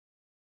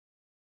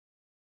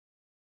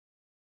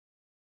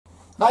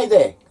Hi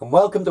there, and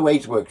welcome to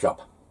Ades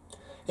Workshop.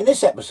 In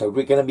this episode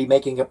we're going to be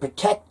making a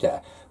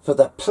protector for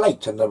the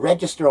plate and the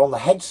register on the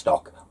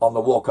headstock on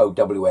the Warco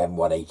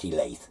Wm180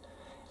 lathe.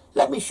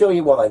 Let me show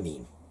you what I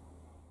mean.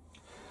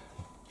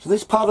 So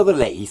this part of the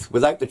lathe,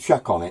 without the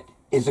chuck on it,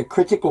 is a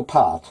critical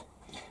part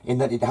in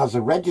that it has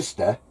a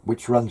register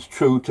which runs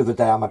true to the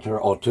diameter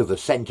or to the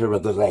centre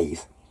of the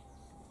lathe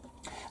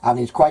and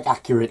is quite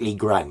accurately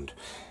ground.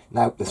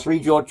 Now, the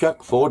 3-jaw chuck,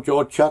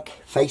 4-jaw chuck,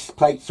 face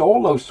plates,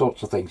 all those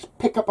sorts of things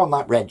pick up on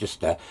that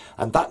register,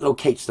 and that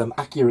locates them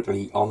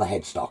accurately on the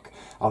headstock.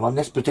 And on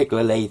this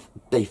particular lathe,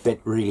 they fit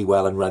really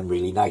well and run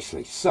really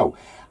nicely. So,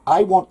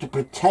 I want to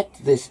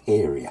protect this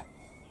area.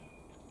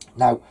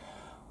 Now,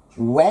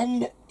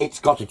 when it's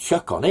got a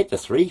chuck on it, the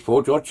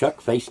 3-4-jaw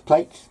chuck, face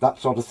plates, that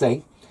sort of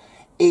thing,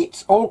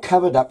 it's all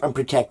covered up and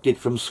protected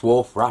from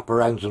swarf,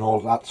 wraparounds and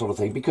all that sort of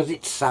thing, because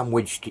it's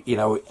sandwiched, you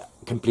know,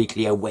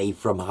 completely away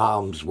from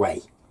harm's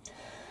way.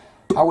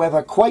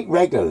 However, quite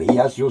regularly,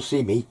 as you'll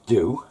see me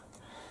do,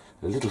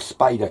 a little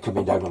spider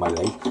coming down on my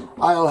lathe,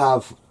 I'll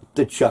have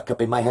the chuck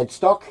up in my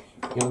headstock,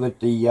 you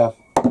know,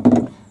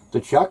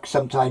 the chuck.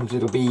 Sometimes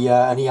it'll be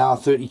an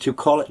ER32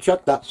 collet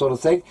chuck, that sort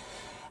of thing.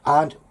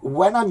 And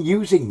when I'm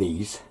using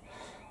these,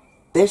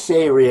 this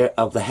area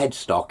of the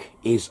headstock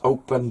is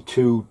open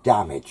to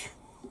damage.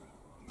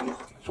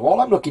 So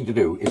all I'm looking to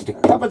do is to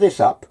cover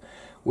this up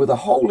with a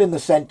hole in the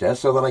centre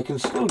so that I can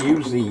still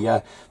use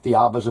the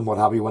arbors and what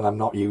have you when I'm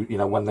not, you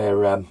know, when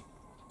they're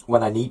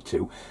when I need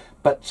to,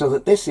 but so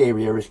that this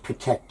area is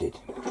protected.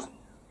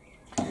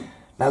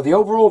 Now the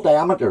overall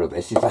diameter of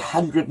this is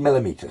 100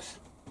 millimeters.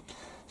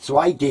 So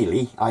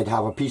ideally I'd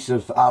have a piece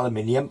of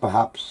aluminium,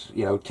 perhaps,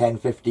 you know,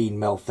 10-15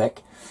 mil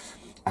thick,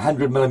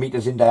 100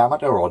 millimeters in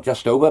diameter or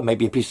just over,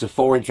 maybe a piece of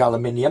 4-inch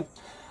aluminium,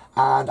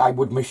 and I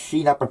would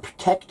machine up a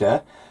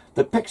protector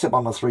that picks up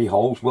on the 3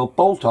 holes, will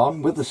bolt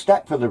on with the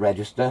step for the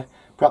register,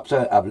 perhaps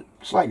a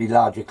slightly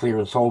larger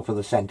clearance hole for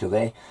the centre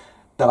there,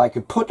 that I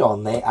could put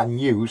on there and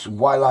use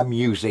while I'm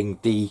using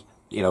the,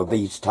 you know,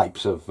 these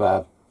types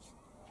of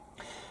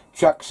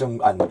chucks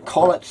and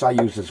collets I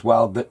use as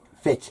well that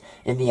fit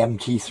in the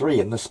MT3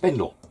 in the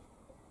spindle.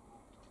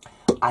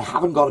 I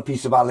haven't got a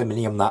piece of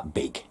aluminium that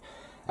big,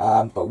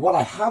 but what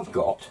I have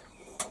got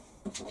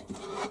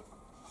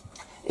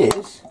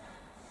is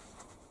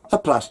a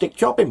plastic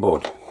chopping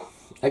board.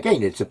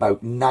 Again, it's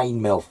about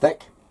 9 mil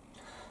thick,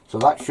 so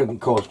that shouldn't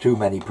cause too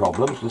many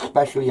problems,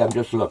 especially I'm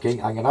just looking.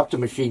 I'm going to have to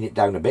machine it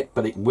down a bit,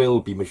 but it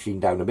will be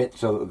machined down a bit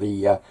so that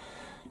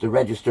the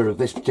register of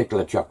this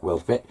particular chuck will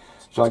fit.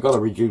 So I've got to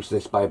reduce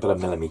this by about 1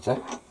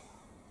 millimeter.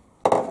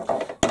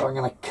 So I'm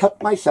going to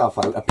cut myself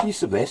out a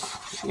piece of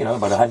this, you know,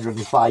 about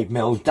 105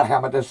 mil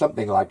diameter,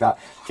 something like that.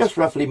 Just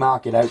roughly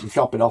mark it out and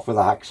chop it off with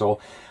a hacksaw,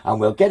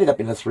 and we'll get it up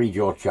in a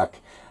 3-jaw chuck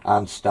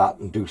and start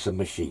and do some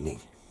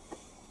machining.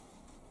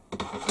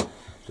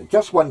 So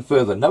just one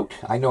further note,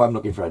 I know I'm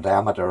looking for a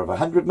diameter of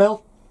 100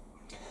 mil.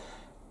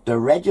 The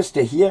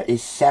register here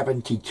is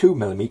 72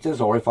 millimeters,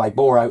 or if I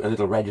bore out a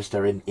little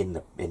register in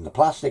the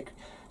plastic,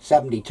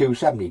 72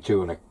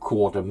 and a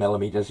quarter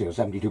millimeters, you know,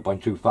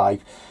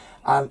 72.25,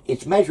 and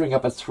it's measuring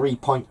up a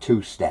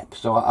 3.2 step,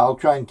 so I'll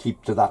try and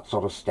keep to that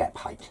sort of step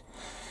height.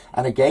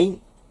 And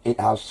again, it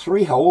has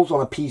 3 holes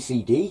on a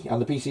PCD,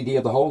 and the PCD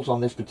of the holes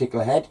on this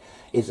particular head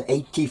is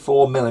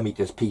 84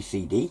 millimeters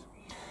PCD.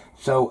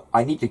 So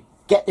I need to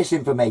get this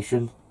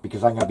information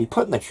because I'm going to be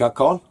putting the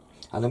chuck on,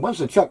 and then once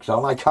the chuck's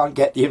on I can't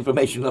get the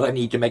information that I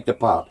need to make the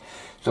part.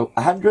 So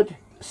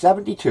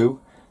 172,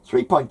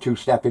 3.2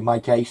 step in my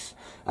case,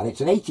 and it's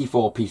an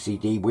 84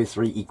 PCD with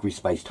 3 equally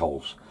spaced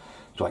holes.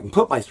 So I can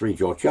put my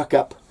 3-jaw chuck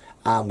up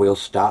and we'll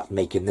start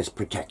making this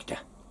protector.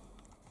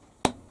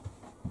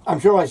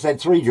 I'm sure I said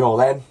 3-jaw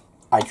then.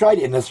 I tried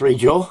it in the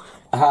 3-jaw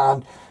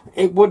and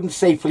it wouldn't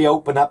safely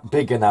open up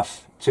big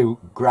enough to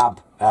grab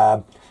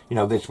you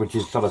know, this, which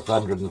is sort of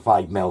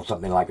 105 mil,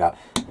 something like that.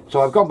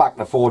 So I've gone back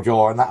to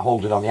 4-jaw, and that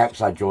holds it on the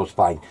outside jaws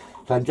fine.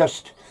 So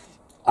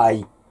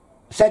I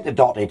centre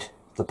dotted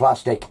the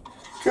plastic,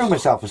 drew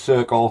myself a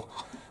circle,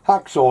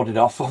 hacksawed it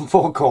off on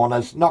 4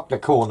 corners, knocked the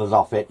corners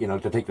off it, you know,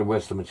 to take the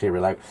worst of the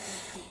material out.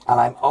 And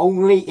I'm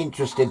only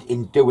interested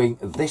in doing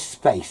this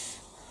space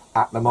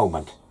at the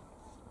moment.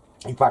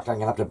 In fact, I'm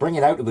going to have to bring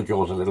it out of the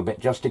jaws a little bit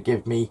just to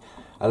give me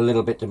a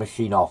little bit to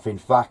machine off. In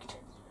fact,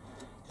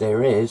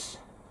 there is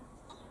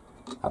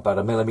about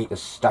 1 millimeter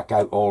stuck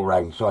out all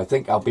round, so I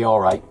think I'll be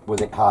alright with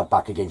it hard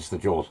back against the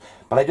jaws.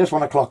 But I just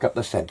want to clock up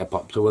the centre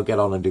pop, so we'll get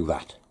on and do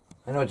that.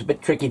 I know it's a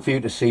bit tricky for you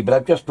to see, but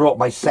I've just brought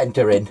my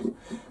centre in,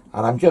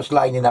 and I'm just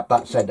lining up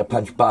that centre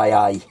punch by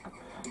eye,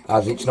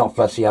 as it's not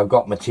fussy. I've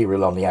got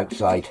material on the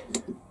outside.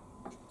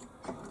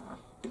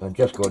 So I'm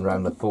just going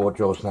around the 4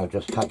 jaws now,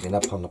 just tightening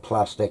up on the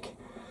plastic.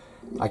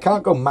 I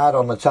can't go mad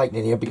on the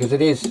tightening here because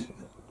it is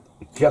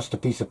just a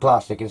piece of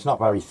plastic. It's not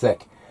very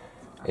thick.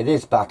 It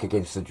is back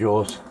against the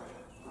jaws.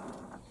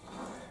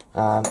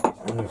 And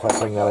if I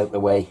bring that out of the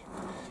way,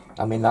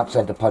 I mean, that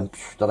centre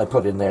punch that I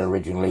put in there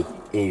originally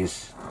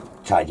is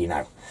tidy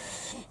now.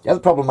 The other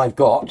problem I've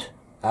got,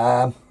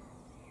 I've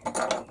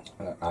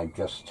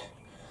just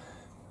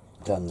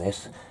done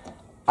this,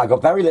 I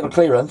got very little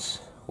clearance,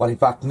 well in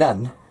fact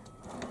none,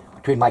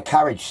 between my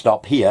carriage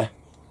stop here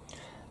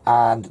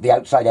and the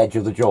outside edge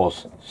of the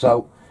jaws.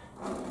 So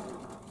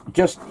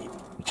just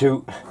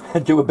to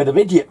do a bit of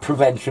idiot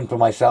prevention for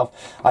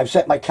myself, I've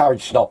set my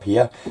carriage stop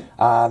here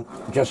and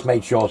just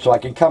made sure so I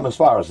can come as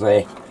far as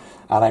there,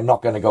 and I'm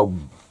not going to go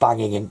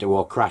banging into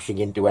or crashing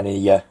into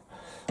any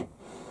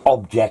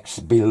objects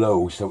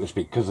below, so to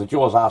speak, because the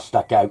jaws are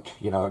stuck out,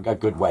 you know, a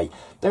good way.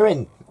 They're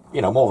in,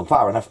 you know, more than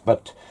far enough,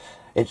 but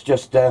it's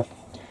just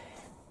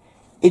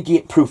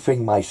idiot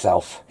proofing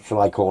myself, shall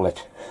I call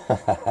it.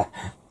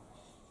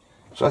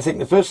 So I think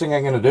the first thing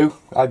I'm going to do,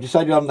 I've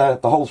decided on the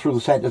hole through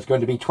the centre is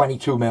going to be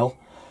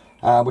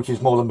 22mm, which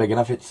is more than big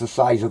enough. It's the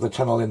size of the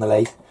tunnel in the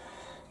lathe.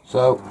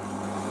 So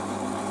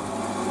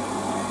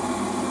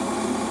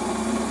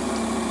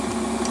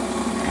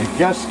I'm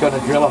just going to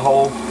drill a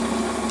hole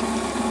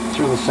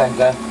through the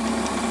centre,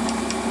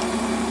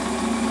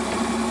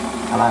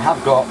 and I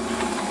have got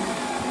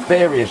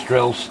various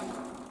drills.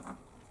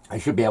 I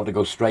should be able to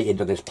go straight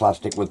into this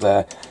plastic with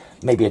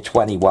maybe a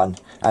 21,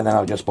 and then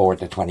I'll just bore it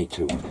to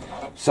 22.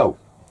 So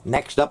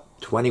next up,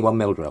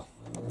 21mm drill.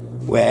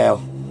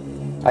 Well,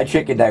 I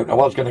chickened out. I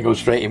was going to go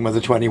straight in with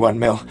a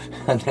 21mm,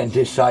 and then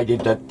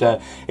decided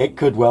that it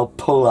could well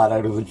pull that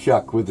out of the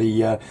chuck with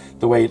the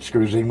way it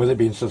screws in, with it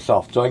being so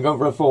soft. So I'm going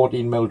for a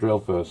 14mm drill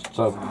first.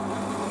 So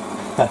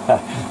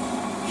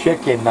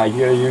chicken, I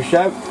hear you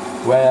shout.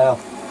 Well,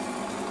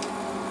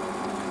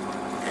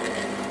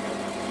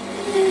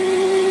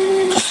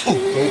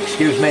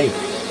 excuse me.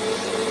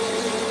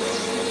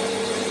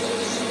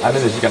 I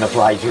mean, this is going to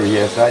fly through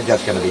here, so I'm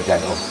just going to be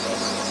gentle.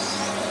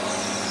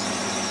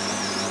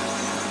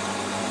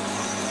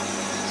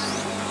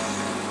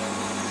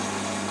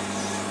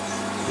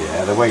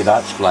 Yeah, the way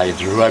that's flying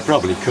through, I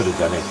probably could have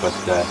done it, but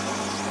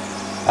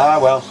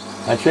well,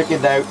 I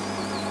chickened out.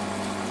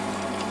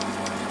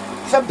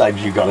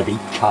 Sometimes you've got to be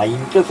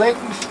kind to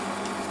things.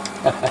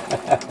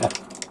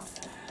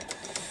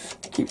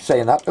 Keep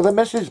saying that to the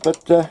missus,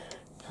 but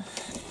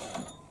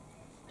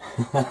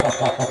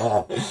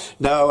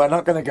no, I'm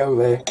not going to go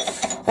there.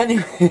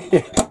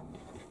 Anyway,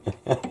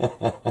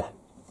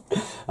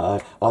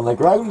 on the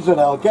grounds that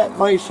I'll get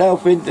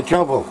myself into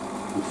trouble.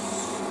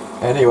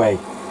 Anyway.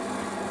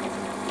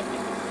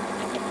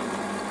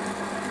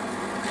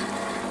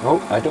 Oh,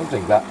 I don't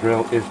think that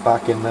drill is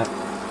back in the...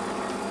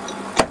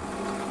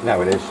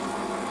 No, it is.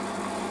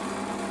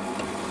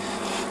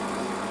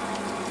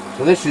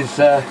 So this is,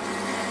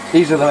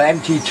 these are the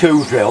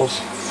MT2 drills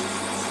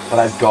that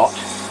I've got.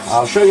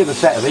 I'll show you the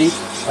set of these.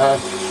 I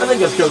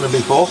think I've shown them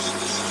before.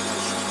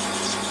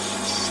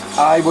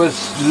 I was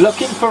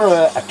looking for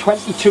a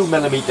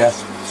 22mm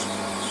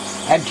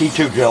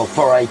MT2 drill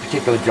for a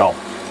particular job,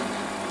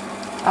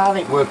 and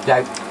it worked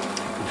out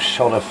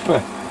sort of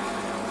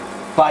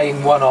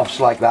buying one-offs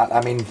like that.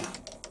 I mean,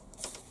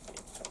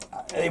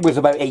 it was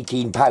about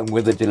 £18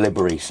 with a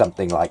delivery,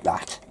 something like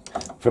that,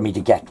 for me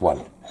to get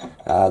one.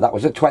 That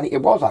was a 20,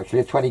 it was actually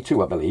a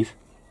 22, I believe.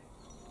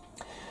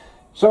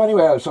 So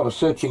anyway, I was sort of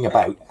searching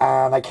about,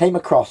 and I came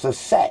across a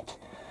set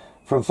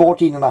from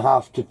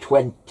 14.5 to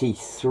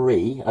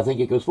 23. I think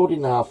it goes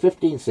 14.5,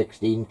 15,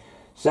 16,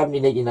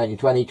 17, 18, 19,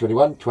 20,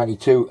 21,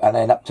 22, and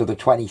then up to the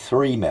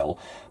 23mm.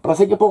 But I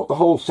think I bought the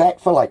whole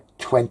set for like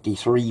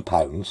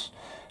 £23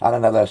 and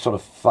another sort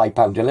of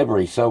 £5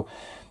 delivery. So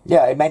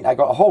yeah, it meant I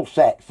got a whole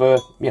set for,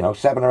 you know,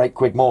 7 or 8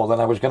 quid more than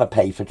I was going to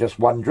pay for just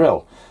one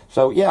drill.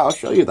 So yeah, I'll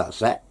show you that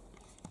set.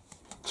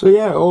 So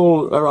yeah,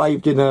 all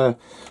arrived in a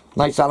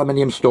nice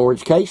aluminium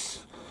storage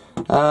case,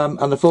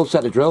 and the full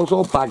set of drills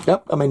all bagged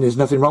up. I mean, there's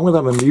nothing wrong with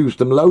them. I've used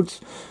them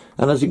loads,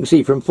 and as you can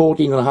see, from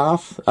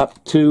 14.5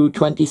 up to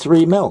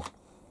 23mm.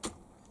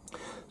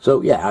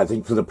 So yeah, I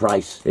think for the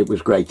price it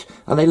was great,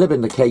 and they live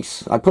in the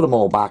case. I put them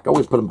all back. I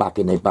always put them back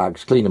in their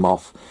bags, clean them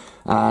off,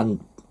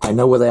 and I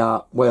know where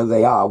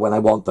they are when I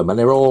want them, and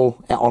they're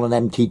all on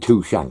an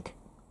MT2 shank.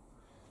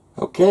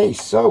 Okay,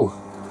 so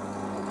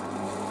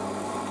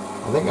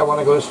I think I want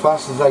to go as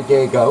fast as I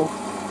dare go.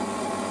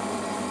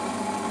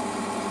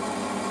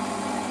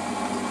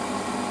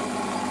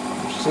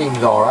 Seems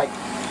alright.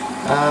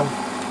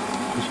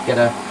 Just get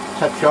a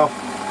touch off.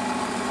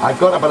 I've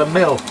got about 1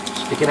 mil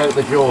sticking out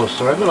the jaws,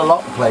 so I've got a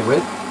lot to play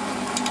with.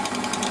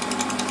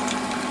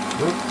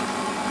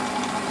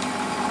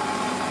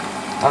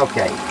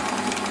 Okay.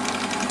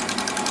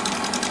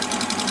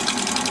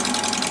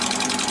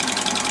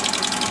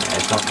 Yeah,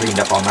 it's not cleaned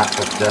up on that,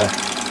 but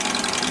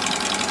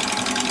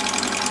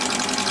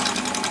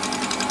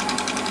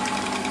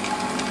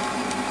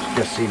let's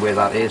just see where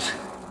that is.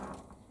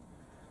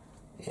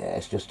 Yeah,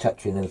 it's just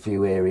touching in a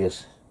few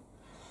areas.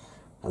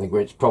 I think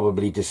where it's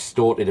probably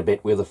distorted a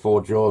bit where the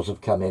 4 jaws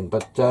have come in,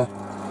 but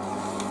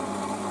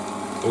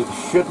it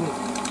shouldn't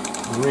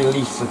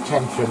release the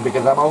tension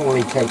because I'm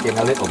only taking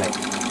a little bit.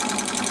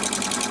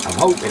 I'm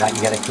hoping I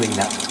can get a clean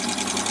up.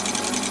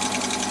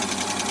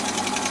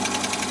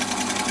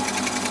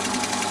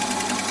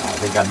 I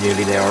think I'm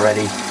nearly there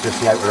already. Just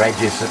the outer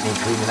edges that need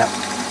cleaning up.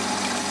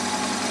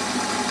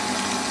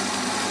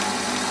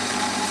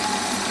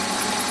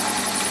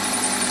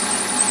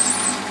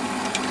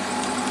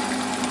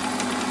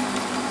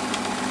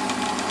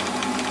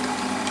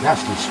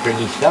 Nasty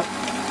stringy stuff.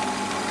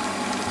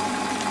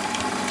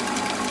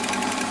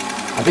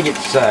 I think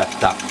it's that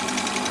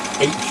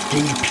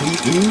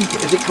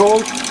HDPE, is it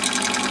called?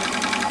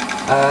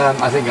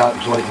 I think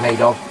that's what it's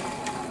made of.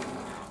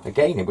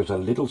 Again, it was a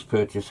Lidl's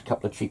purchase, a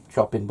couple of cheap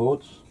chopping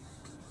boards.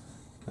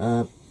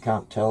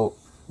 Can't tell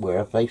where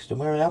I've faced and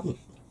where I haven't.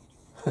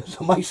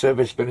 So my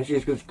service finish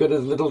is as good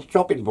as Lidl's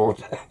chopping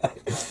board.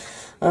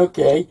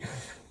 Okay.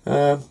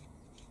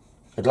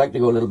 I'd like to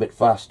go a little bit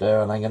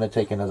faster, and I'm going to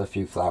take another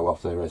few flour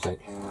off there, I think.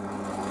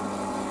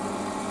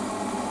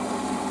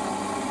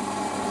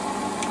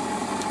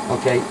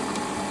 Okay,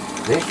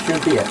 this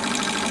should be it.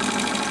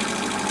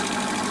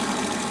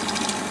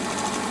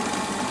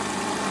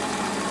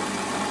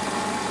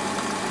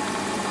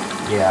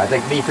 Yeah, I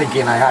think me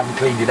thinking I hadn't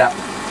cleaned it up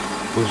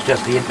was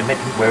just the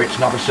intermittent where it's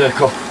not a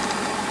circle.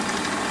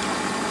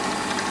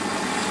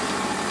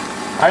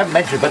 I haven't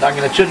mentioned, but I'm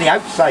going to turn the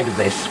outside of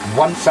this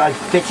once I've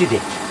fitted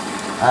it.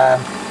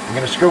 I'm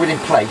going to screw it in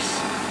place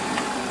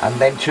and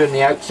then turn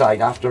the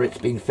outside after it's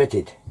been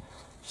fitted.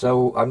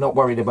 So I'm not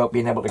worried about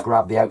being able to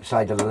grab the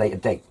outside at a later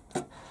date.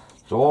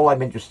 So all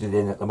I'm interested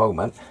in at the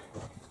moment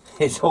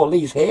is all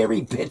these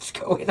hairy bits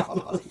going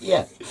on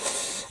here.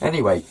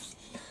 Anyway,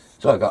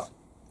 so I've got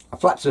a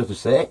flat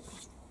surface there.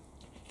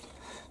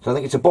 So I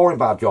think it's a boring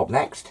bar job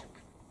next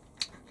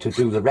to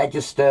do the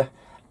register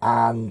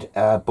and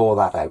bore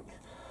that out.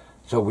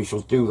 So we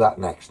shall do that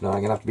next. Now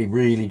I'm going to have to be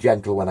really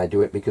gentle when I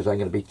do it, because I'm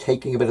going to be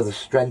taking a bit of the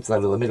strength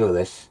out of the middle of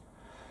this.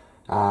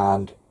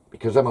 And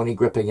because I'm only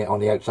gripping it on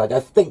the outside, I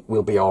think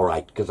we'll be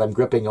alright, because I'm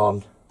gripping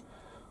on,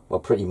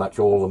 well, pretty much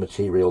all the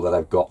material that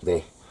I've got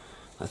there.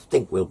 I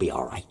think we'll be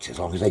alright as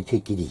long as I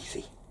take it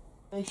easy.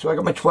 Okay, so I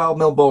got my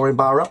 12mm boring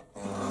bar up.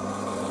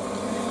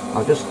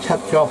 I'll just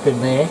touch off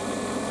in there.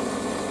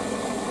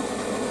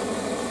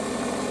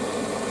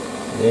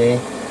 There.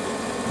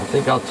 I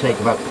think I'll take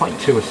about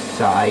 0.2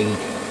 aside.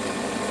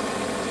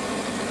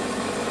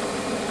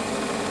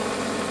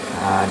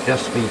 And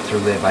just feed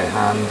through there by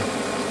hand.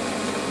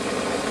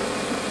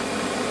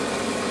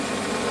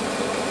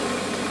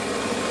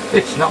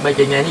 It's not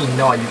making any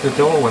noise at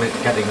all when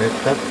it's cutting this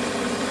stuff.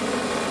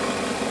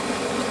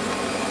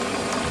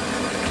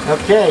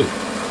 Okay.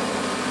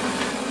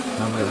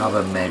 And we'll have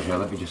a measure.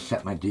 Let me just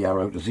set my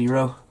DRO to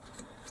 0.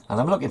 And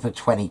I'm looking for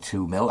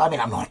 22mm. I mean,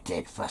 I'm not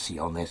dead fussy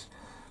on this.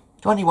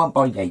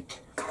 21.8.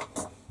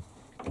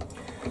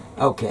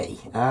 Okay.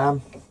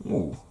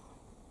 Ooh.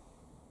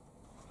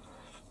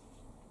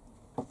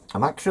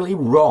 I'm actually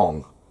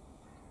wrong.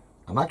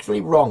 I'm actually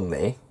wrong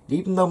there.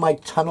 Even though my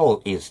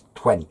tunnel is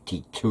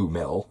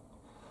 22mm,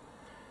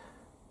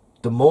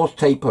 the Morse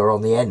taper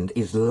on the end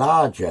is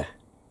larger.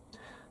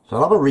 So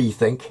I'll have a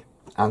rethink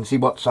and see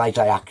what size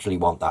I actually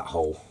want that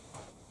hole.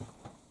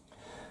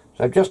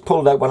 So I've just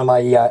pulled out one of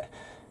my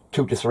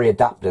 2 to 3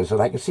 adapters,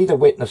 and I can see the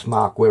witness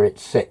mark where it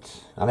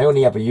sits. And I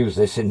only ever use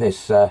this in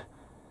this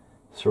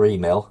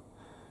 3mm.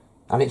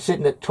 And it's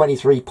sitting at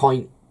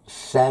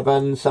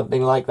 23.7,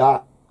 something like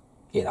that.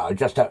 You know,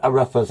 just a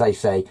rough, as I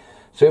say.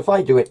 So if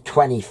I do it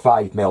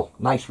 25mm,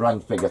 nice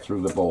round figure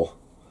through the bore.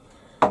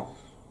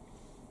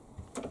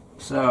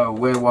 So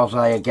where was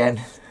I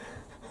again?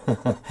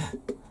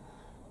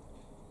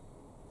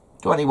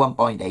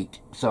 21.8.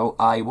 So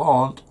I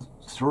want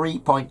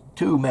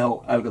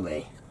 3.2mm out of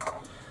there.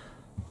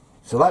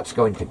 So that's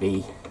going to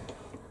be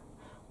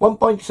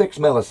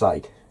 1.6mm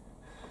aside.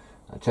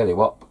 I tell you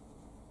what,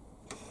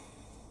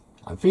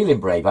 I'm feeling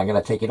brave. I'm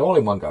going to take it all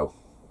in one go.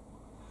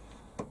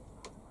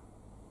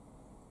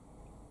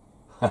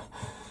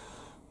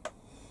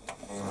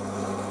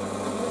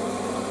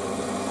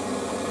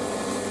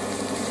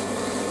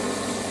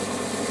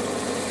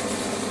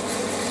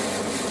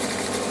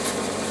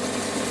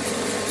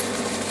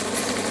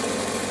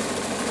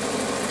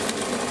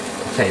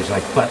 Tastes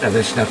like butter,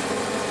 this stuff.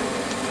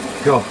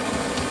 Go.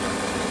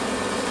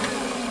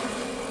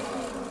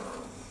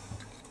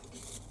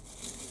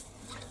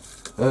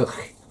 Ugh,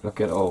 look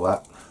at all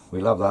that.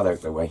 We'll have that out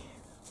of the way.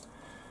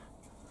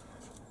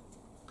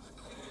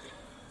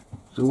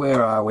 So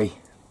where are we?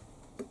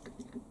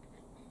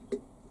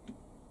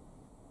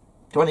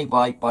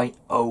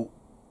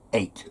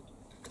 25.08.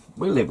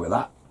 We'll live with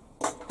that.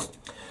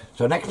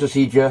 So next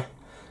procedure,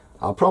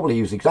 I'll probably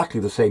use exactly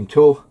the same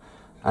tool,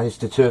 and it's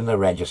to turn the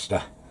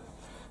register.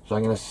 So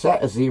I'm going to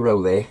set a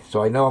 0 there,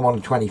 so I know I'm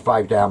on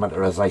 25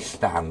 diameter as I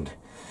stand.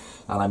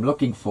 And I'm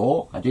looking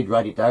for, I did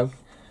write it down,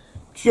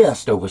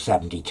 just over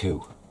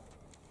 72.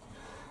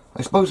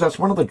 I suppose that's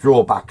one of the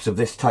drawbacks of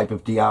this type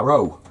of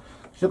DRO.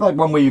 It's like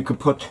one where you could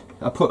put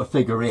a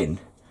figure in.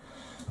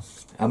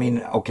 I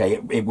mean,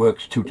 okay, it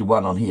works 2 to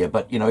 1 on here,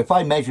 but you know, if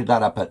I measured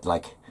that up at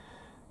like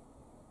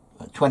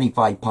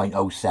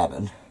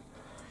 25.07,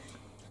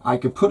 I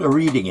could put a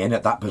reading in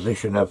at that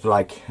position of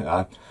like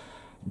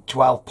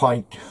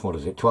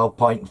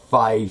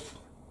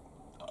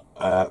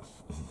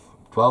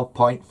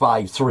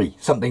 12.53,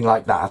 something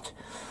like that.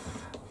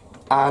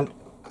 And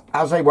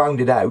as I wound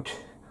it out,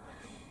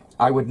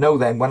 I would know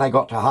then when I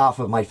got to half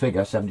of my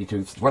figure,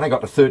 72, when I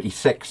got to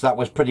 36, that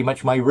was pretty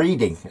much my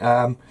reading.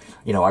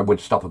 You know, I would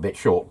stop a bit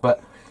short,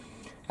 but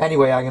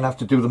Anyway, I'm going to have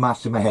to do the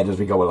maths in my head as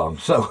we go along.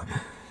 So,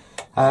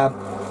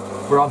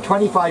 we're on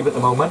 25 at the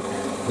moment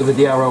with the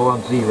DRO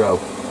on 0.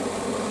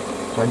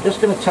 So I'm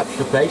just going to touch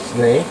the base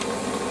there.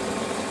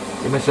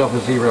 Give myself a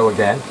 0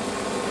 again.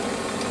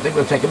 I think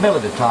we'll take a mil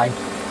at a time.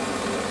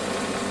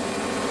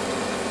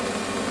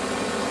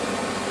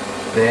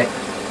 There.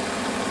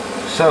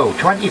 So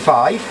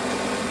 25.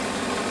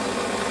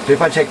 So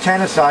if I take 10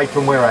 aside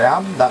from where I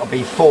am, that'll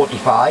be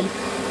 45.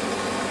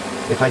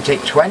 If I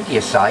take 20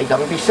 aside,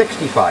 that'll be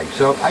 65.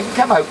 So I can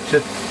come out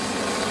to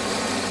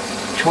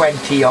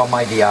 20 on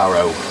my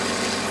DRO.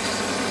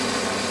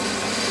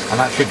 And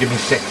that should give me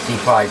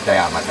 65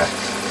 diameter.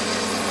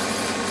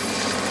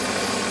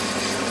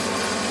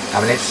 I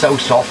mean, it's so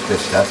soft,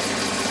 this stuff.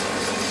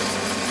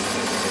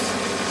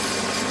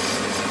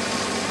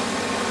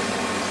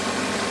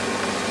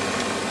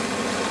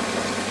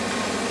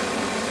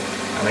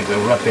 I think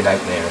we'll rough it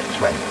out there at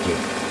 20.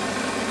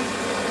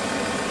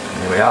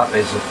 There we are,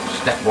 there's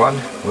step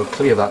 1. We'll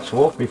clear that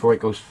swarf before it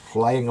goes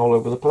flying all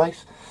over the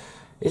place.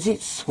 Is it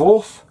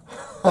swarf?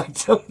 I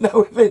don't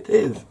know if it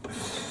is.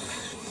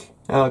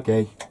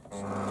 Okay.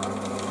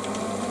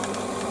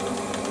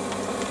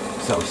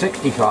 So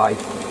 65,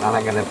 and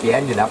I'm going to be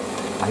ending up,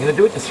 I'm going to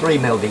do it to 3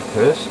 mil deep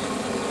first.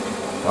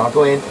 So I'll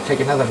go in,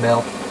 take another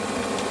mil.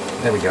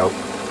 There we go.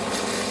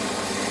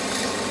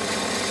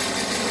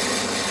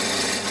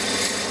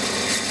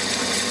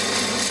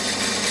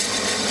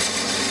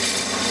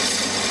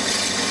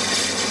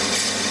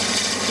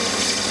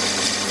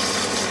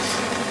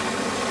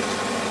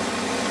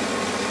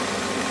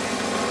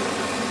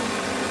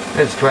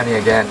 There's 20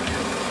 again.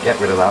 Get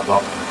rid of that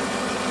lot.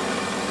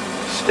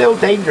 Still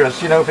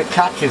dangerous, you know, if it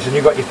catches and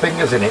you've got your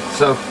fingers in it,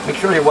 so make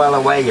sure you're well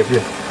away if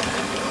you're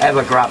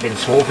ever grabbing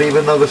swarf,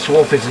 even though the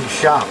swarf isn't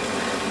sharp.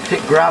 If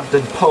it grabbed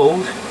and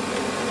pulled,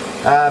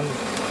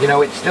 you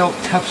know, it's still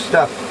tough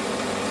stuff.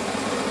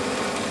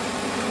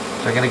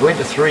 So I'm going to go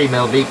into 3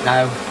 mil deep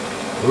now.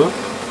 Whoop,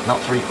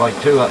 not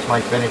 3.2, that's my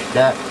finished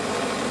depth.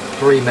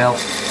 3 mil.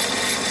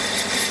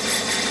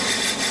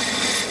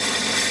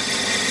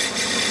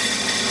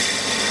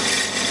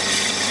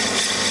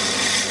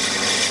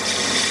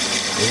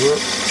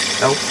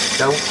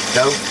 Don't.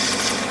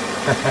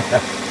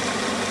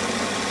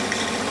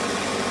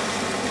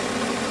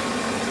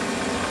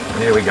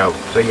 There we go.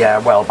 So yeah,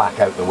 well back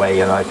out the way,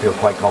 and I feel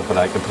quite confident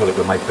I can pull it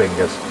with my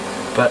fingers.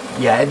 But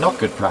yeah, not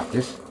good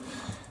practice.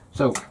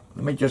 So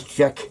let me just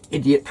check,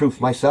 idiot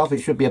proof myself. It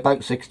should be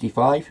about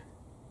 65.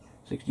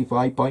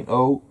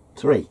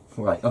 65.03.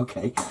 Right,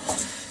 okay.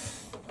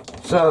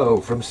 So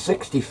from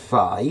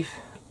 65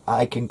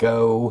 I can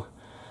go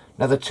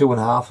another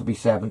 2.5 will be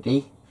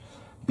 70.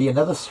 Be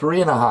another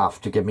 3.5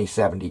 to give me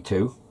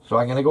 72. So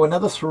I'm going to go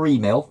another 3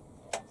 mil.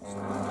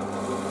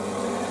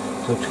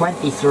 So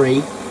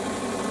 23.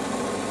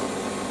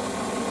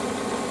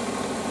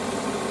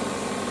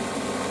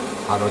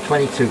 I'll go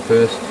 22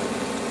 first.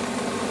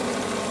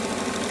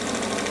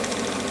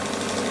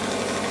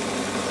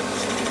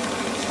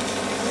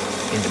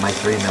 Into my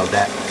 3 mil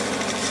depth.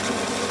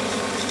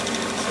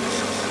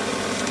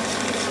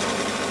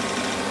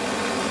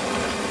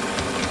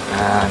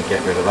 And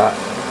get rid of that.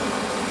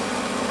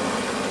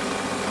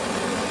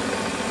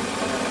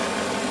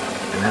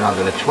 And then I'll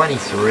go to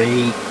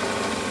 23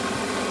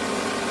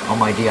 on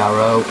my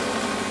DRO.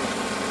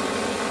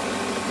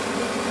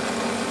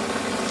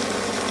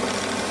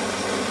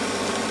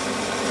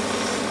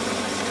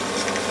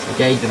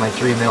 Again to my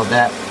 3 mil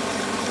depth.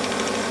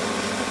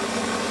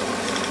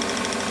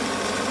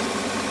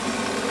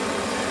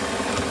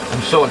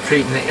 I'm sort of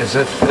treating it as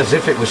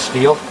if it was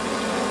steel.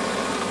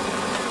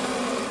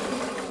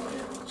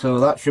 So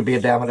that should be a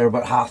diameter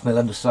about 0.5 mil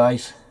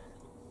undersize.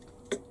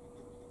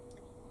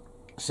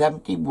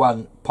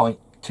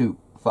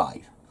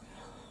 71.25.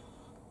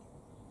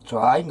 So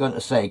I'm going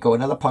to say go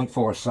another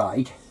 0.4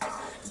 aside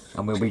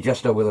and we'll be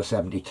just over the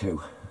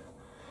 72.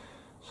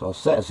 So I'll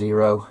set a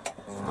 0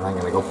 and I'm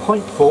going to go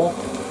 0.4.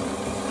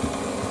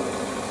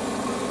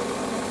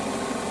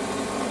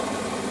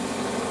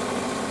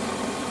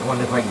 I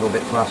wonder if I can go a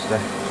bit faster.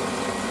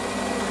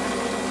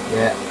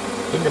 Yeah,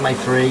 into my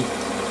 3.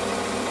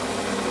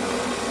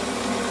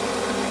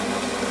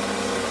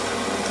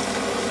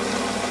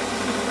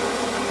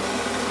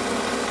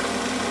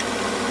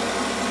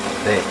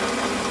 There.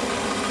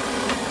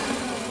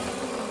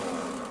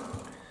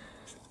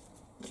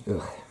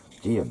 Ugh,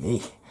 dear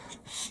me,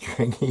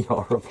 stringy,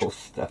 horrible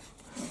stuff.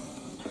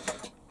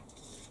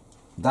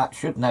 That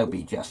should now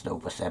be just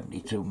over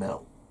 72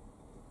 mil.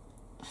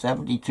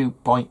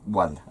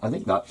 72.1. I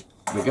think that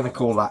we're going to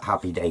call that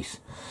happy days.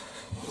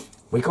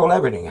 We call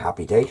everything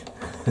happy days.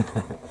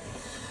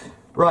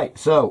 Right,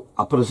 so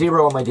I'll put a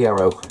 0 on my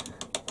DRO.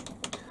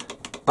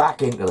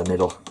 Back into the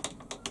middle.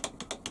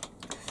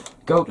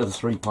 Go to the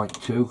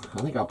 3.2.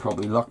 I think I'll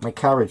probably lock my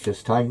carriage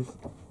this time.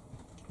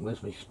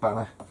 Where's my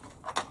spanner?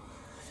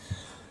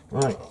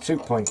 Right,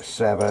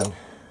 2.7.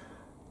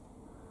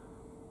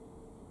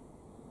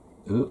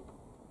 Ooh.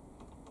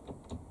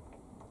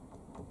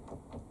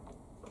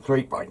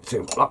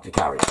 3.2. Lock the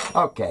carriage.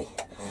 Okay.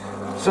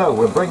 So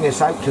we'll bring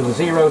this out to the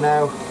 0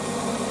 now.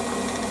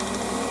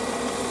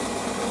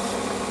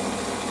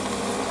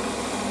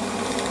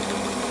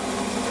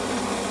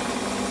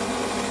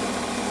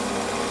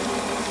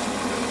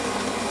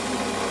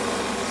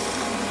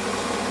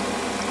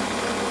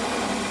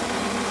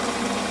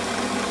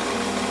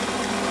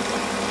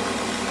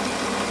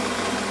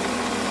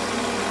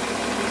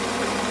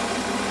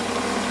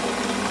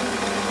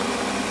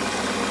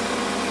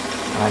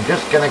 I'm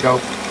just going to go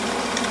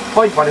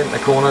point one into the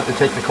corner to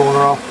take the corner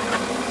off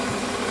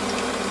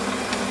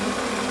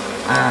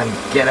and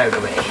get out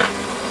of it.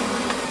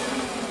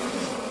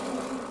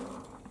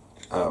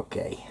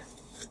 Okay,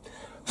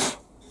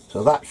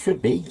 so that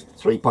should be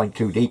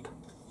 3.2 deep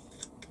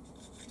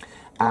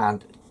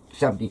and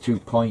 72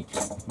 point,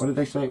 what did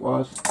they say it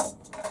was?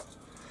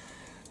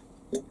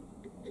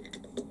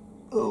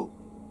 Oh,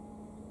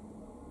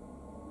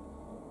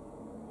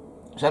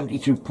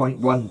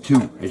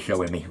 72.12 is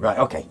showing me. Right,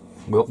 okay,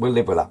 we'll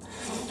live with that.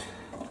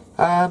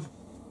 I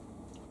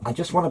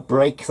just want to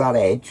break that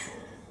edge,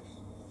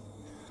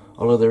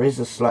 although there is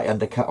a slight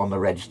undercut on the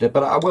register,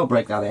 but I will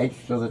break that edge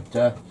so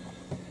that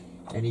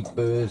any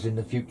burrs in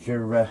the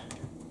future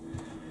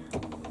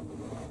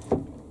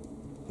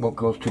won't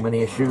cause too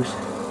many issues.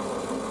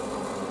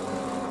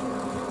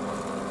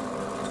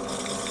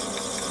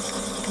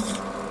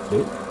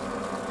 See?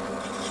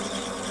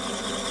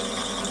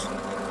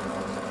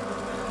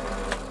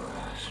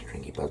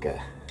 Stringy bugger.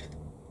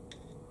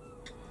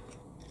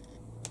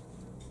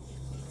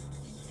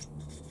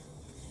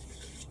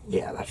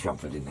 Yeah, that's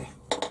chamfered in there.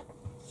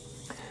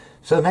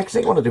 So the next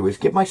thing I want to do is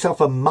give myself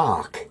a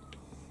mark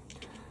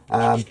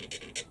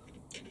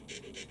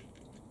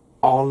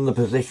on the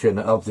position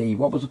of the,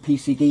 what was the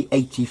PCD?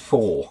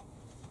 84.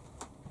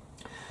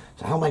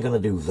 So how am I going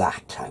to do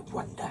that, I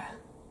wonder?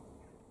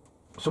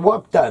 So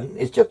what I've done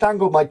is just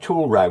angled my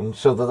tool round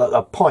so that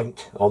the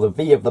point, or the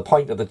V of the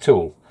point of the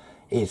tool,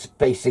 is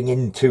facing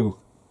into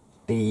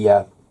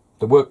the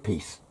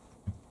workpiece.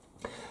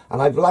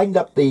 And I've lined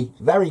up the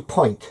very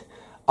point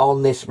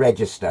on this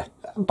register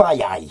by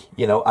eye.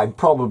 You know, I'm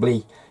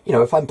probably, you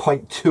know, if I'm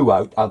 0.2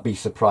 out, I'll be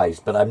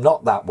surprised, but I'm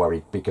not that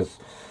worried because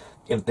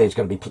there's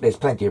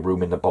plenty of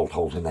room in the bolt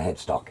holes in the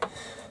headstock.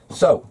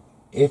 So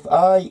if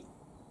I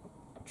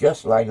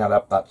just line that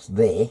up, that's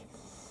there.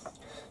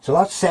 So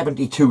that's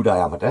 72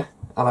 diameter,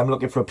 and I'm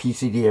looking for a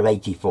PCD of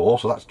 84,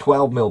 so that's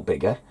 12 mil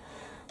bigger.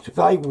 So if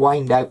I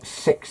wind out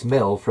 6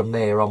 mil from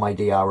there on my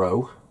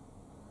DRO,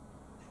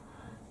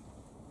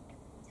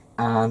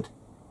 and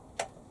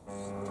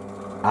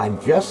I'm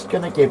just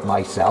going to give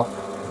myself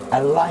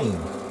a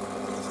line.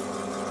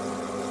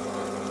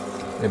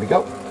 There we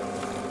go.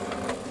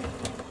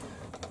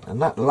 And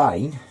that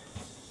line,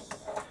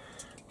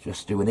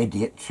 just do an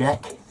idiot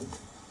check,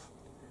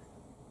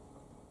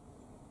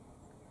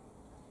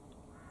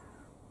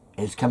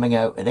 is coming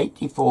out at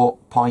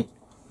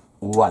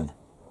 84.1.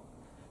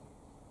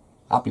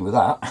 Happy with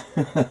that.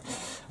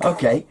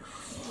 Okay.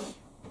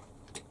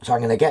 So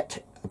I'm going to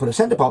put a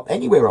centre pop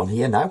anywhere on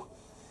here now.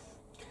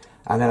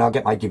 And then I'll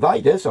get my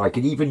dividers, or I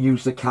could even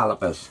use the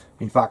calipers.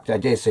 In fact, I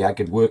dare say I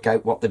could work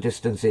out what the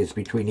distance is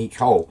between each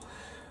hole.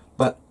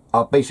 But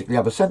I'll basically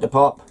have a centre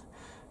pop,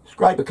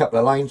 scribe a couple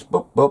of lines,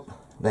 boop, boop,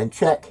 then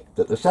check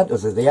that the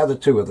centres of the other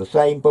two are the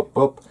same, boop,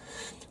 boop.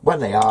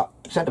 When they are,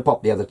 centre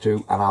pop the other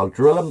two, and I'll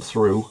drill them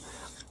through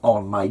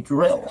on my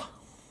drill.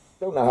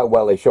 Don't know how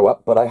well they show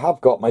up, but I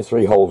have got my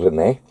 3 holes in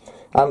there.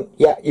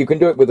 Yeah, you can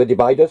do it with the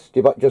dividers.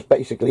 Just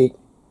basically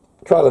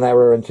trial and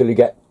error until you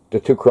get the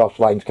 2 cross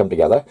lines come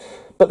together.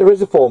 But there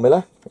is a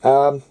formula.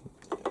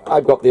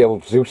 I've got the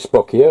old Zeus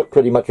book here,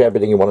 pretty much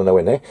everything you want to know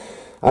in there.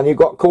 And you've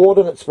got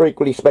coordinates for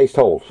equally spaced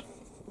holes.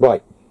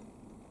 Right.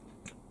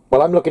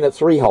 Well, I'm looking at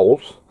 3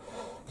 holes.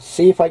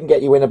 See if I can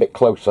get you in a bit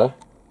closer.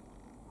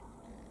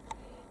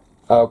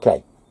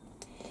 Okay.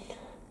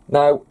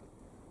 Now,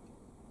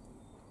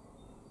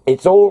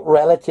 it's all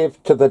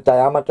relative to the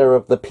diameter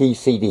of the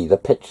PCD, the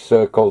pitch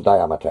circle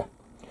diameter.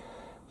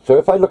 So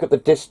if I look at the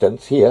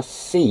distance here,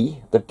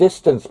 see the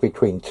distance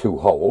between 2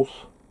 holes,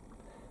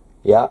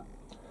 yeah,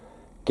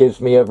 gives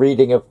me a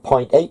reading of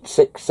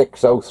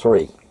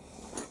 0.86603.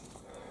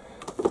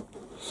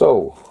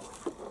 So,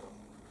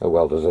 how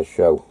well does this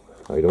show?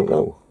 I don't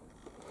know.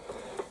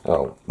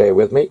 Oh, bear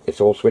with me,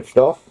 it's all switched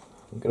off.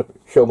 I'm going to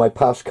show my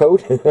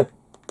passcode.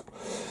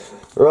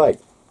 Right.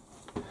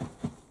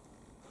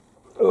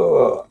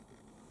 Oh,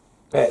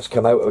 let's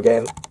come out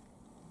again.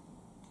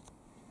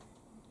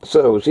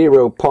 So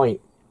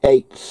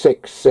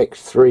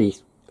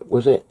 0.8663,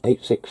 was it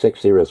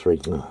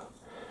 86603? No.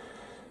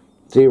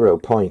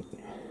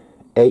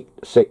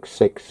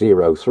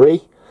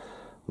 0.86603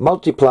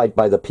 multiplied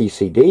by the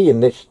PCD,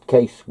 in this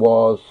case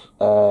was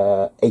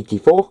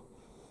 84,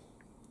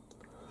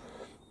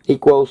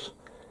 equals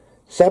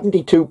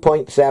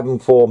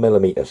 72.74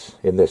 millimeters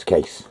in this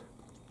case.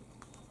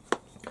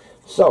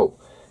 So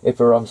if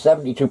we're on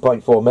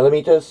 72.4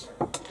 millimeters,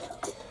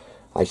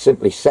 I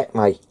simply set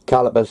my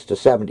calipers to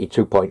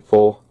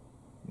 72.4,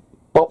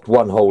 popped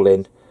 1 hole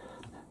in,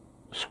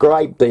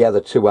 scribed the other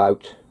 2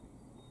 out,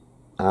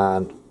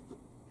 and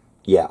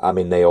yeah, I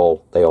mean they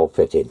all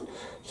fit in.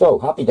 So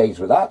happy days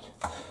with that.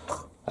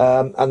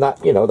 And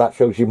that, you know, that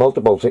shows you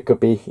multiples. It could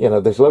be, you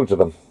know, there's loads of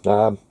them,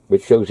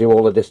 which shows you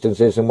all the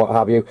distances and what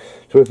have you.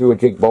 So if you were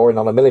jig boring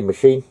on a milling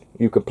machine,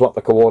 you could plot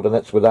the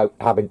coordinates without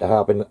having to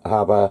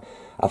have a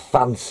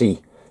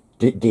fancy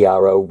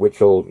DRO, which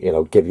will, you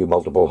know, give you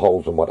multiple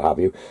holes and what have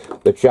you.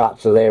 The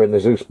charts are there in the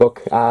Zeus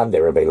book, and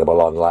they're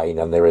available online,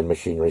 and they're in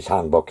Machinery's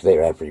Handbook.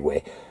 They're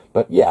everywhere.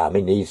 But yeah, I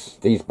mean,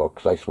 these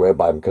books, I swear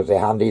by them, because they're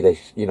handy. They,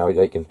 you know,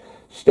 they can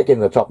stick in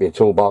the top of your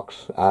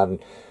toolbox, and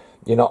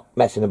you're not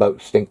messing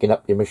about stinking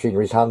up your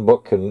machinery's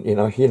handbook, and, you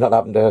know, you're not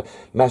having to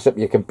mess up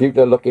your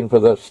computer looking for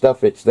the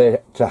stuff. It's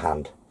there to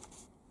hand.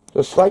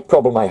 The slight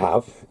problem I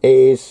have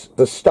is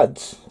the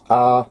studs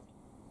are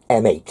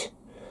M8,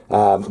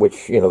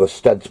 which, you know, the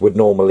studs would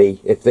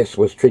normally, if this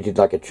was treated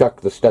like a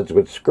chuck, the studs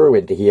would screw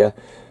into here,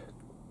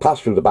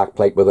 pass through the back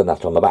plate with a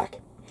nut on the back.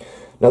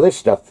 Now this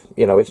stuff,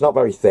 you know, it's not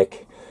very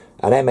thick,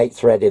 an M8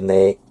 thread in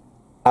there.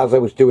 As I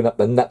was doing up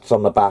the nuts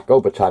on the back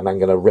over time, I'm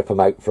going to rip them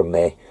out from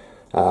there.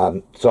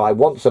 So I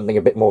want something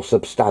a bit more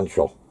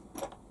substantial.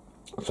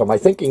 So my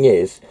thinking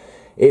is,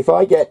 if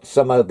I get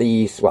some of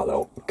these,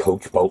 well,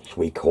 coach bolts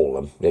we call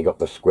them, they got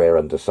the square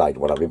underside,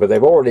 whatever, but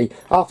they've already,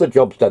 half the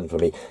job's done for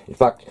me. In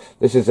fact,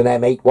 this is an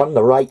M8 one,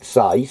 the right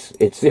size.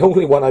 It's the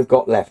only one I've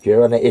got left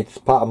here, and it's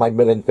part of my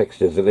milling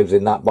fixtures. It lives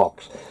in that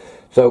box.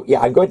 So yeah,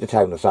 I'm going to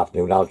town this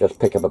afternoon. I'll just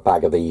pick up a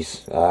bag of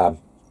these.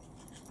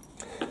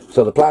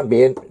 So the plan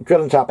being,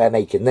 drill and tap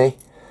M8 in there,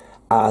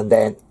 and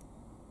then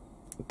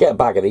get a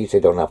bag of these.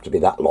 They don't have to be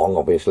that long,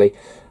 obviously.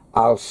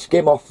 I'll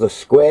skim off the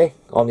square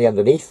on the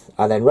underneath,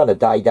 and then run a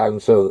die down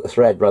so that the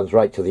thread runs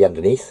right to the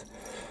underneath.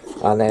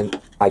 And then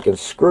I can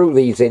screw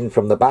these in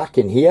from the back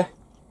in here,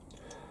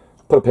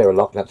 put a pair of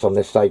lock nuts on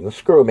this side and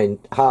screw them in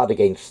hard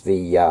against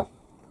the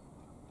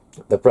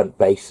front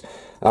base,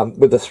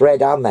 with the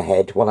thread and the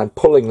head. When I'm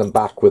pulling them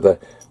back with a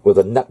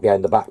nut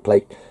behind the back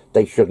plate,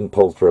 they shouldn't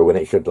pull through, and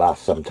it should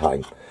last some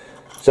time.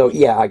 So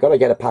yeah, I got to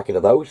get a packet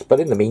of those,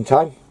 but in the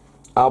meantime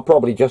I'll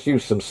probably just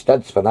use some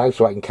studs for now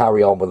so I can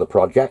carry on with the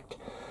project.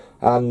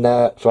 And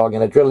so I'm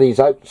going to drill these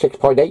out,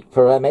 6.8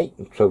 for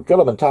M8, so drill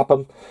them and tap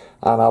them,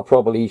 and I'll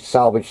probably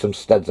salvage some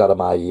studs out of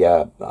my,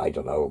 I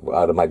don't know,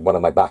 out of one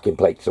of my backing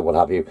plates or what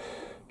have you,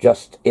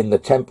 just in the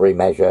temporary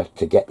measure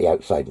to get the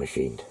outside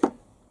machined.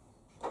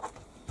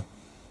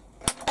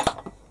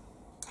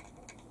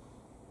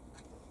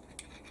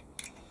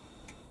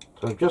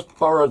 So I've just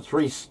borrowed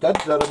 3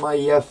 studs out of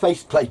my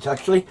face plate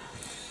actually,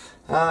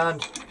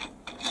 and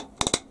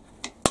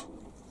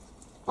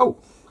oh,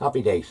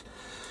 happy days.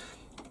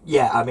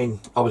 Yeah, I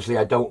mean, obviously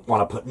I don't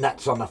want to put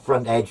nuts on the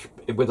front edge.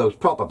 With those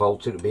proper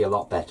bolts it would be a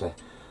lot better.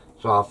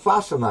 So I'll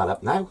fasten that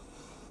up now,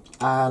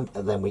 and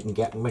then we can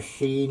get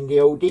machine the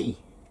OD.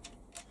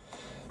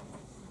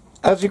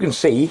 As you can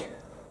see,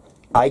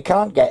 I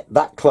can't get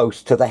that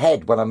close to the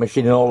head when I'm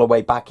machining all the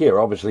way back here.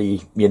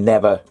 Obviously you're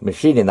never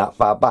machining that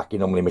far back, you're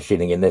normally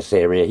machining in this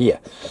area here.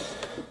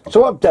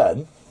 So what I've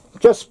done,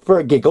 just for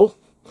a giggle,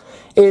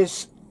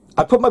 is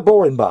I put my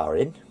boring bar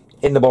in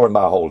the boring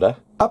bar holder,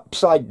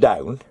 upside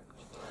down,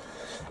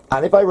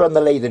 and if I run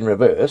the lathe in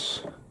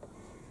reverse,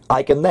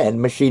 I can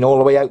then machine all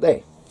the way out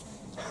there.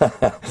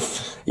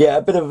 Yeah,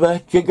 a bit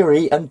of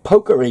jiggery and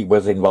pokery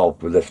was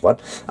involved with this one.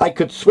 I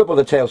could swivel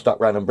the tailstock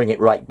round and bring it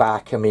right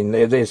back. I mean,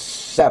 there's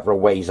several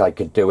ways I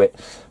could do it.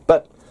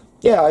 But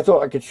yeah, I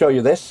thought I could show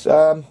you this.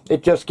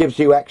 It just gives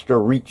you extra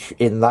reach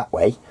in that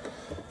way.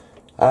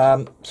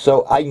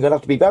 So I'm going to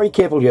have to be very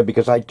careful here,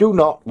 because I do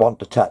not want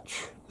to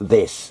touch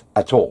this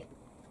at all.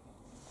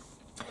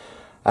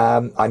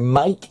 I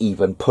might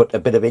even put a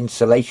bit of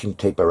insulation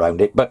tape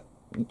around it, but,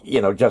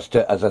 you know, just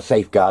as a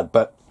safeguard.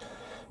 But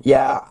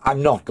yeah,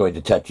 I'm not going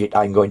to touch it.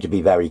 I'm going to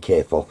be very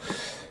careful.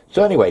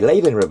 So anyway,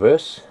 lathe in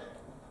reverse.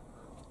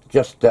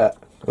 Just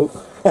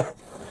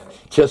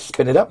just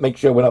spin it up, make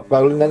sure we're not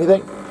fouling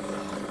anything.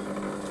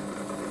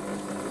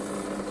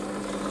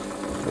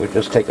 We'll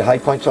just take the high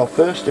points off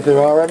first, if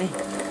there are any.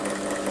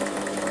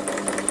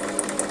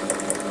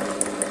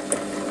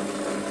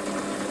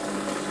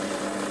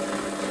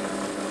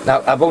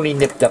 Now, I've only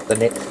nipped up the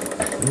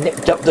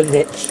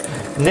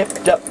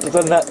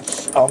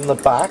nuts on the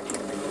back.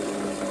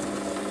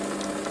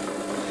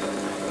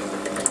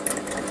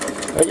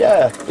 But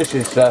yeah, this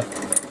is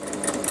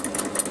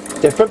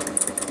different.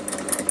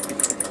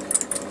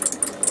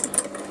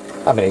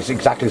 I mean, it's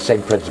exactly the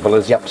same principle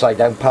as the upside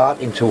down part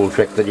in tool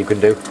trick that you can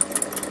do.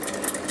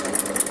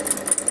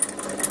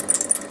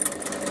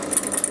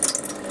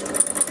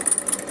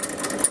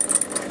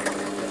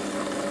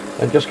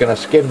 I'm just going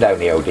to skim down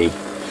the OD.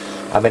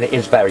 I mean, it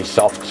is very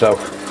soft, so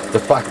the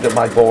fact that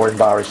my boring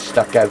bar is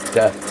stuck out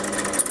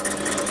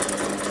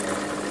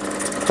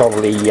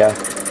probably, I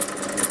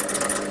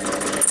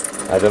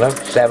don't know,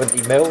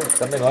 70 mil,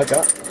 something like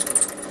that.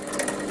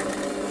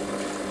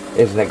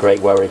 Isn't a great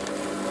worry.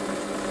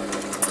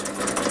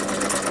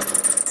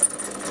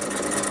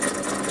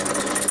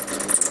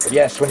 But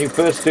yes, when you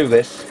first do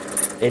this,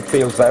 it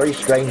feels very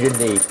strange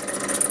indeed.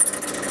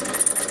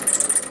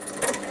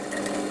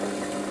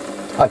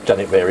 I've done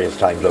it various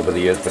times over the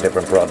years for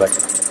different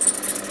products.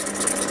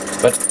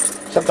 But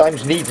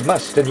sometimes needs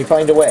must, and you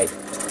find a way.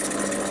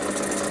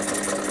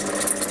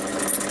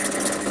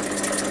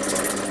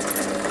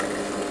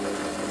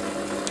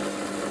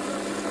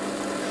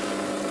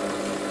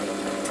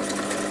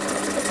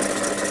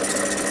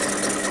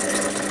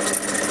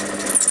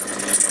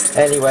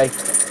 Anyway,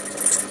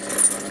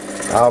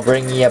 I'll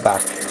bring you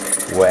back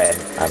when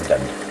I'm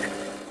done.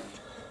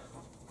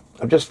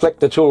 I've just flicked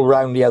the tool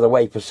round the other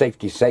way for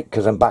safety's sake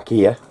because I'm back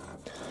here.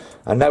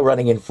 I'm now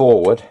running in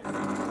forward.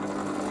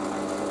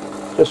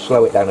 Just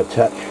slow it down a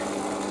touch.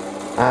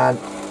 And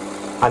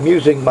I'm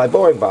using my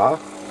boring bar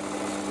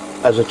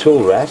as a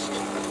tool rest.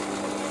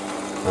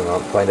 Hang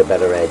on, find a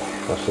better edge.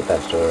 What's the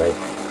best of edge?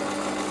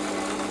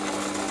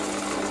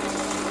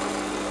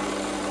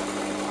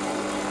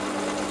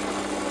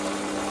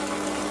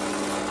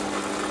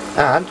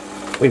 And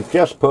we've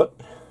just put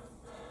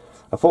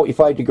a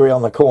 45 degree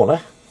on the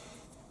corner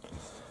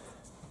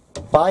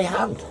by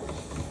hand.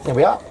 There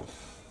we are.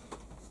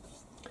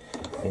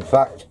 In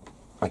fact,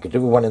 I could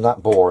do one in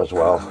that bore as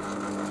well.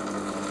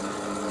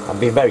 I'm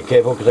being very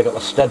careful because I've got the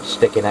studs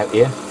sticking out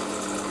here.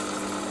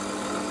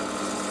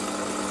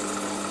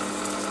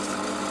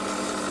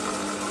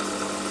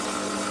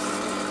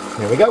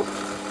 There we go.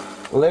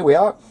 Well, there we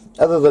are.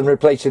 Other than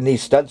replacing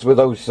these studs with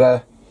those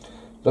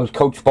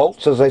coach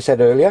bolts, as I said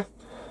earlier,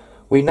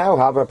 we now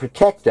have a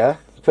protector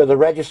for the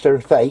register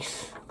and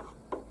face,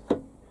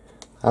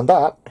 and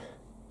that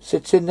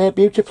sits in there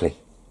beautifully.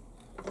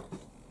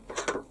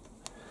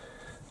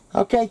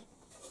 Okay,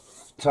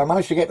 so I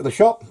managed to get to the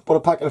shop, bought a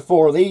packet of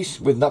 4 of these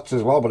with nuts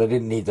as well, but I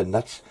didn't need the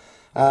nuts.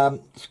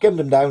 Skimmed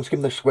them down,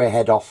 skimmed the square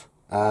head off,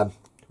 run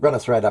a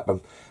thread up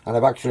them, and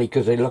I've actually,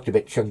 because they looked a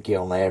bit chunky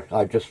on there,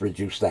 I've just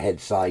reduced the head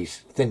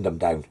size, thinned them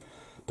down,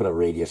 put a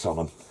radius on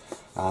them,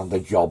 and the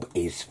job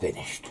is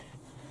finished.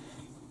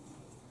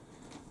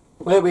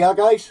 Well, there we are,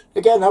 guys.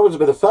 Again, that was a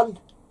bit of fun.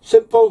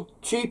 Simple,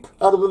 cheap,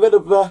 out of a bit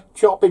of a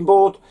chopping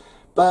board,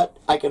 but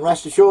I can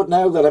rest assured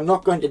now that I'm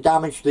not going to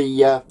damage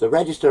the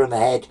register and the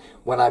head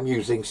when I'm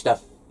using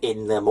stuff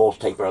in the Morse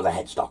taper or the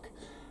headstock.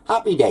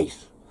 Happy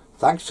days.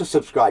 Thanks for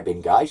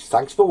subscribing, guys.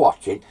 Thanks for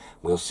watching.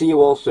 We'll see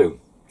you all soon.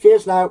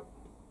 Cheers now.